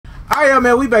Alright,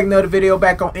 man, we back another video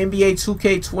back on NBA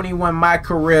 2K21 My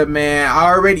Career, man.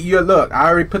 I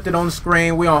already put it on the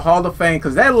screen. We on Hall of Fame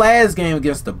because that last game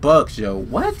against the Bucks, yo.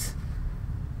 What?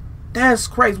 That's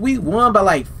crazy. We won by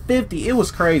like 50. It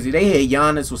was crazy. They had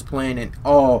Giannis was playing and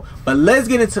all. But let's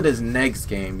get into this next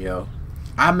game, yo.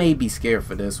 I may be scared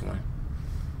for this one.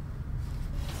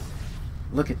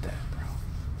 Look at that, bro.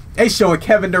 They showing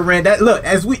Kevin Durant. That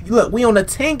we on a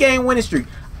 10-game winning streak.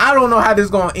 I don't know how this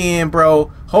gonna end,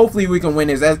 bro. Hopefully we can win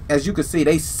this. As you can see,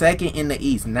 they second in the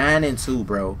East, 9-2,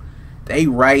 bro. They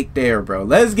right there, bro.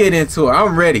 Let's get into it.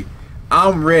 I'm ready.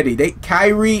 I'm ready.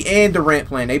 Kyrie and Durant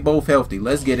playing. They both healthy.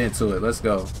 Let's get into it. Let's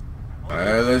go. All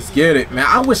right, let's get it, man.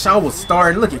 I wish I was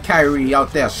starting. Look at Kyrie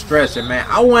out there stretching, man.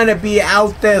 I want to be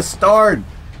out there starting,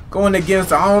 going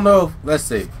against. I don't know. Let's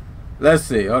see. Let's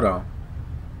see. Hold on.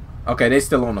 Okay, they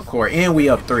still on the court, and we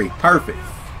up 3. Perfect.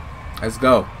 Let's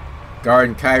go.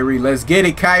 Guarding Kyrie. Let's get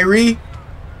it, Kyrie.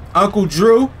 Uncle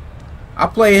Drew. I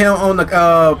play him on the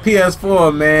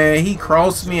PS4, man. He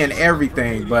crossed me and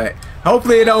everything, but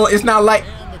hopefully it's not like.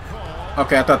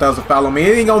 Okay, I thought that was a foul on me.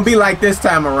 It ain't gonna be like this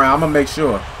time around. I'm gonna make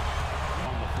sure.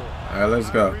 All right,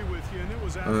 let's go.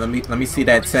 Let me see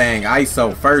that tang.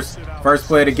 ISO first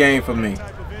play of the game for me.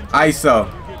 ISO.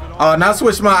 Oh, now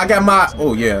switch I got my.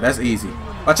 Oh yeah, that's easy.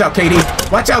 Watch out,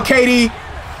 KD. Watch out, KD.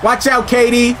 Watch out,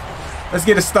 KD. Let's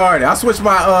get it started. I switched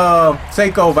my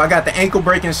takeover. I got the ankle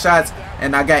breaking shots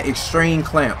and I got extreme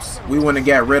clamps. We want to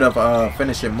get rid of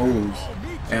finishing moves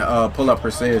and pull up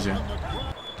precision.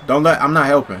 I'm not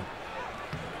helping.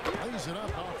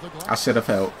 I should have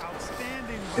helped.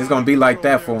 It's gonna be like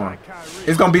that for him.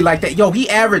 It's gonna be like that. Yo, he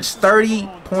averaged 30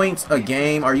 points a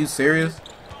game. Are you serious?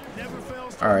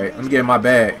 All right, let me get in my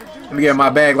bag. Let me get in my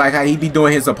bag like how he be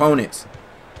doing his opponents.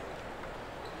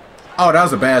 Oh, that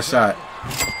was a bad shot.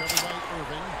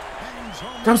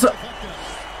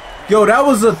 Yo, that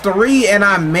was a 3 and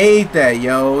I made that,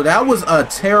 yo. That was a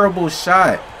terrible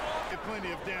shot.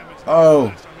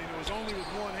 Oh.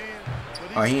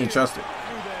 Oh, he ain't trusted.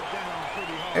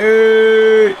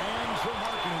 Hey.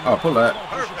 Oh, pull that.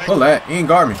 Pull that. He ain't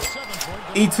guard me.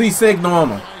 ET signal on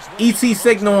him. ET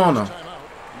signal on him.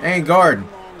 Ain't guarding.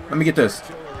 Let me get this.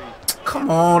 Come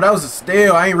on, that was a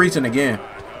steal. I ain't reaching again.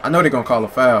 I know they're gonna call a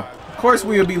foul. Of course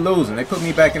we would be losing. They put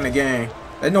me back in the game.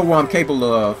 They know what I'm capable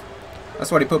of.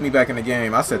 That's why they put me back in the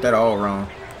game. I said that all wrong.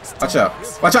 Watch out.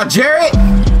 Watch out, Jarrett.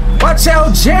 Watch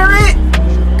out, Jarrett.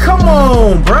 Come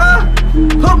on,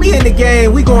 bruh. Put me in the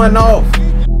game. We going off.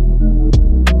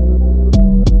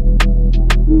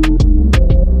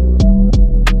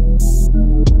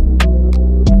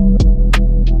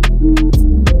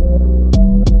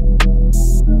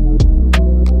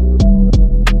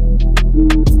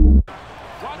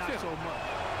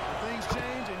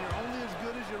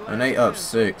 And they up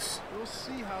 6. We'll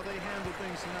see how they handle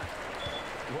things tonight.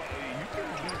 Well, you can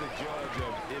be the judge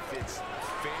of if it's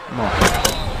fair. Come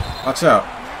on. Watch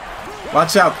out.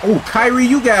 Watch out. Oh, Kyrie,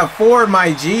 you got 4,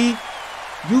 my G.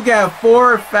 You got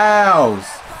 4 fouls.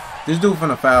 This dude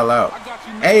finna foul out.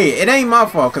 Hey, it ain't my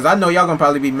fault because I know y'all gonna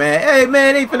probably be mad. Hey,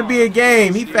 man, it ain't finna be a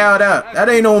game. He fouled out. That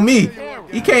ain't on me.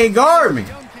 He can't guard me.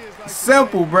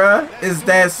 Simple, bruh. It's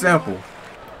that simple.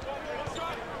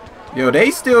 Yo,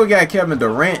 they still got Kevin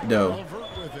Durant, though.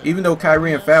 Even though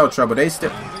Kyrie in foul trouble, they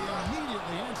still...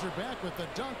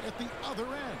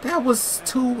 That was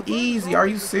too easy. Are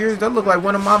you serious? That looked like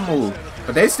one of my moves.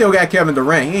 But they still got Kevin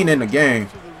Durant. He ain't in the game.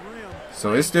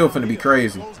 So it's still finna be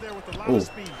crazy. Ooh.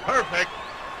 Perfect.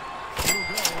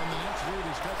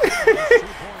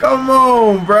 Come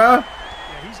on, bruh.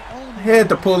 Had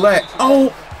to pull that.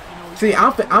 Oh. See,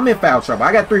 I'm in foul trouble.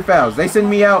 I got 3 fouls. They send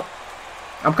me out.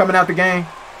 I'm coming out the game.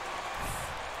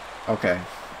 Okay.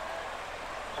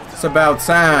 It's about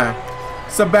time.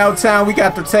 It's about time we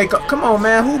got to take up. Come on,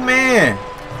 man. Who, man?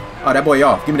 Oh, that boy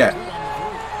off. Give me that.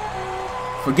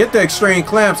 Forget the extreme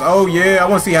clamps. Oh, yeah. I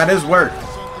want to see how this works.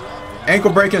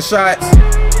 Ankle breaking shots.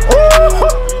 Ooh!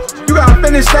 You got to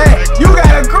finish that. You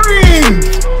got a green.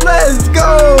 Let's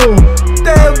go.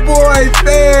 That boy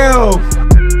fell.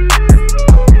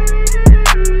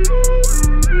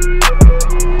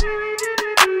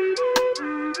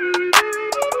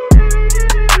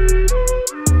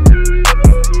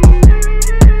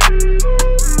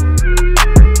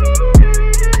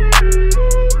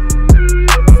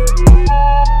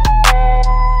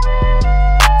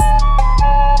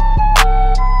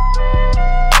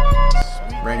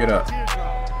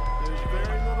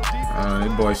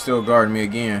 This boy still guarding me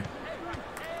again.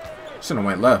 Shouldn't have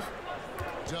went left.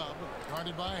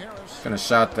 Gonna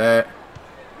shot that.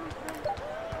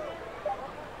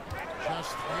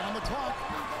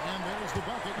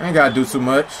 I ain't gotta do too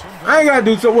much. I ain't gotta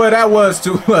do too well. That was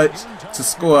too much to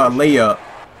score a layup.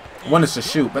 One is to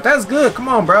shoot, but that's good. Come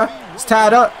on, bro. It's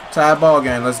tied up. Tied ball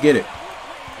game. Let's get it.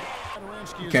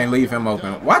 You can't leave him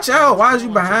open. Watch out. Why is you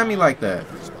behind me like that?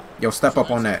 Yo, step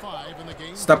up on that.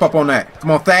 Step up on that.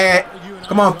 Come on, Thad.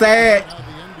 Come on, Thad.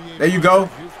 There you go.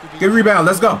 Good rebound.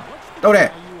 Let's go. Throw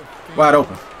that. Wide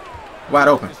open. Wide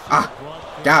open. Ah.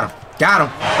 Got him. Got him.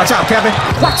 Watch out, Kevin.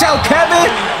 Watch out,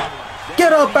 Kevin.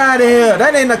 Get up out of here.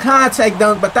 That ain't a contact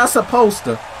dunk, but that's a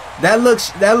poster. That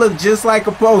looks just like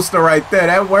a poster right there.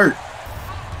 That worked.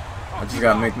 I just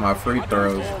gotta make my free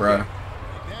throws, bro.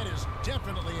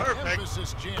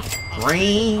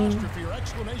 Green.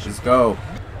 Let's go.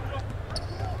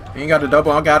 You ain't got to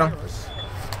double. I got him.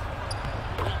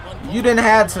 You didn't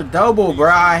have to double, bro.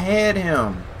 I had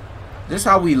him. This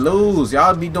how we lose.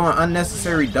 Y'all be doing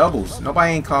unnecessary doubles.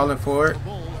 Nobody ain't calling for it.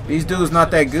 These dudes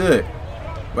not that good.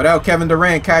 Without Kevin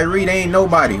Durant, Kyrie, they ain't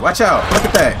nobody. Watch out. Look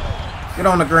at that. Get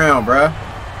on the ground, bruh.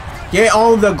 Get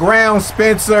on the ground,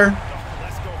 Spencer.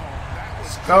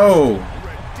 Let's go.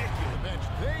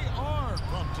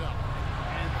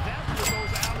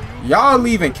 Y'all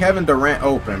leaving Kevin Durant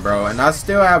open, bro. And I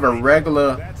still have a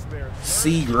regular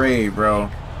C grade, bro.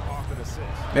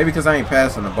 Maybe because I ain't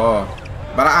passing the ball.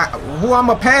 But who I'm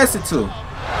going to pass it to?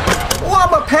 Who I'm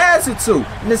going to pass it to?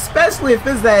 And especially if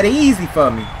it's that easy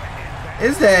for me.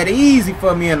 It's that easy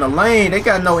for me in the lane. They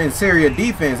got no interior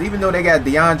defense, even though they got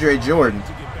DeAndre Jordan.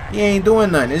 He ain't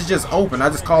doing nothing. It's just open. I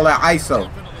just call that ISO.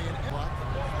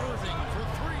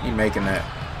 He making that.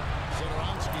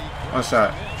 One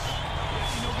shot.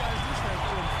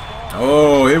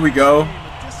 Oh, here we go.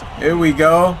 Here we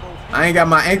go. I ain't got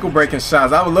my ankle breaking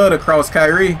shots. I would love to cross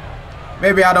Kyrie.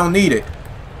 Maybe I don't need it.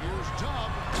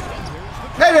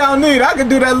 Maybe I don't need it. I can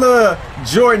do that little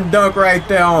Jordan dunk right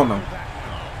there on him.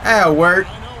 That'll work.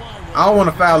 I don't want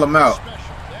to foul him out.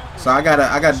 So I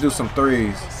gotta do some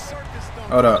threes.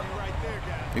 Hold up.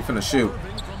 He finna shoot.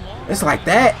 It's like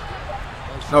that.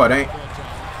 No, it ain't.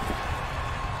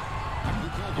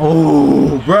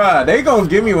 Oh, bruh. They gonna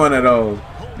give me one of those.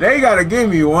 They gotta give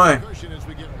me one.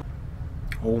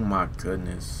 Oh my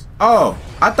goodness. Oh,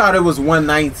 I thought it was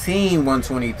 119,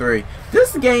 123.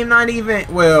 This game not even.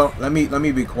 Well, let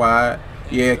me be quiet.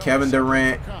 Yeah, Kevin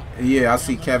Durant. Yeah, I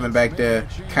see Kevin back there.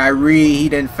 Kyrie, he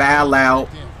didn't foul out.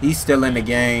 He's still in the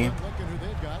game.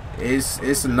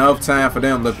 It's enough time for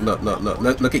them.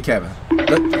 Look at Kevin.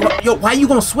 Look, yo, why you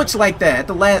gonna switch like that at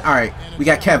the last? All right, we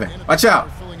got Kevin. Watch out.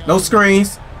 No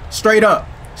screens. Straight up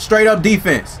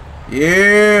defense.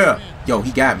 Yeah. Yo,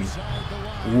 he got me.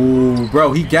 Ooh,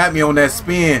 bro, he got me on that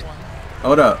spin.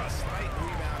 Hold up.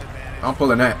 I'm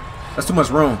pulling that. That's too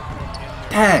much room.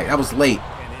 Dang, that was late.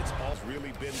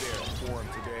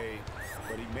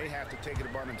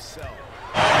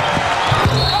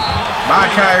 Bye,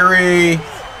 Kyrie.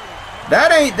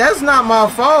 That's not my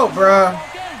fault, bro.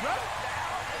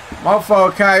 My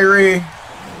fault, Kyrie.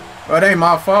 But it ain't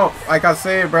my fault. Like I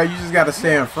said, bro, you just gotta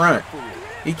stay in front.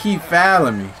 He keep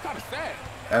fouling me.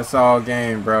 That's all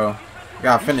game, bro.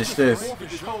 Gotta finish this.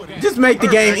 Just make the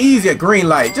game easier. Green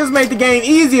light. Just make the game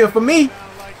easier for me.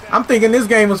 I'm thinking this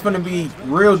game was gonna be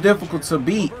real difficult to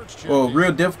beat. Well,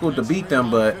 real difficult to beat them,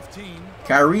 but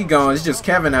Kyrie gone. It's just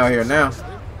Kevin out here now.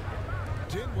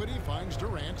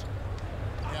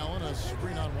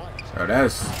 Oh,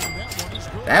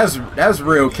 that's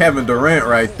real Kevin Durant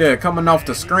right there. Coming off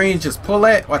the screen, just pull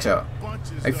it. Watch out.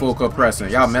 They full court pressing.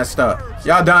 Y'all messed up.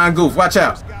 Y'all dying goof. Watch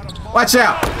out. Watch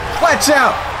out. Watch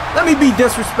out. Let me be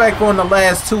disrespectful in the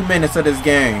last 2 minutes of this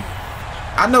game.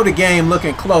 I know the game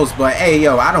looking close, but hey,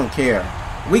 yo, I don't care.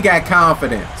 We got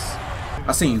confidence.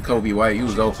 I seen you, Kobe White. You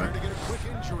was open.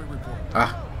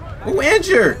 Who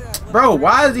injured? Bro,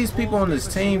 why is these people on this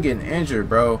team getting injured,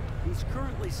 bro?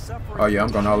 Oh, yeah, I'm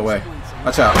going all the way.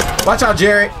 Watch out. Watch out,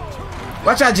 Jared.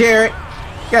 Watch out, Jared.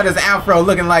 Got his afro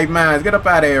looking like mine. Get up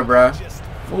out of here, bro.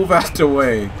 Move out the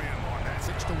way.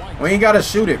 We ain't got to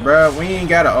shoot it, bro. We ain't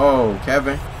got to. Oh,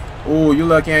 Kevin. Ooh, you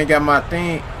lucky I ain't got my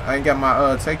thing. I ain't got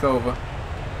my takeover.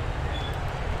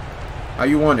 How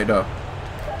you want it, though?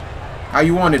 How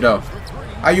you want it, though?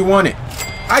 How you want it?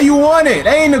 How you want it?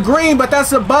 They ain't a green, but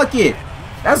that's a bucket.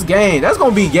 That's game. That's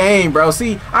gonna be game, bro.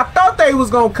 See, I thought they was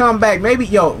gonna come back. Maybe,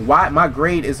 yo, why my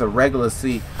grade is a regular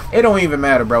C. It don't even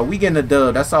matter, bro. We getting a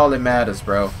dub. That's all that matters,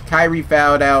 bro. Kyrie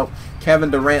fouled out. Kevin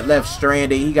Durant left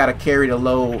stranded. He gotta carry the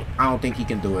load. I don't think he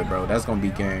can do it, bro. That's gonna be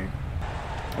game.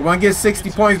 We're gonna get 60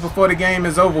 points before the game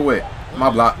is over with. My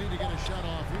block.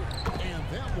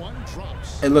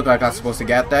 It looked like I was supposed to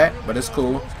get that, but it's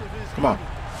cool. Come on.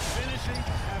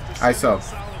 ISO.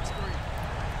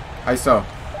 ISO.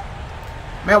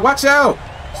 Man, watch out.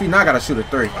 See, now I gotta shoot a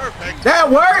 3. That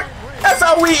worked? That's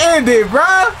how we ended,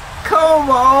 bruh.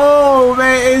 Come on,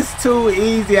 man. It's too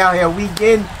easy out here. We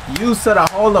getting used to the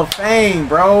Hall of Fame,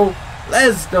 bro.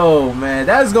 Let's go, man.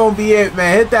 That's gonna be it,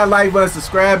 man. Hit that like button,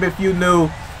 subscribe if you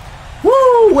new.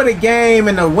 Woo! What a game,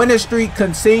 and the winning streak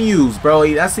continues, bro.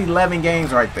 That's 11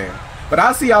 games right there. But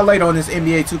I'll see y'all later on this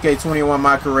NBA 2K21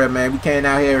 MyCAREER, man. We came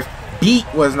out here,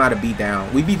 was not a beat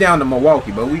down. We beat down to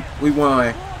Milwaukee, but we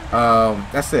won.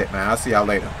 That's it, man. I'll see y'all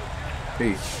later.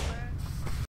 Peace.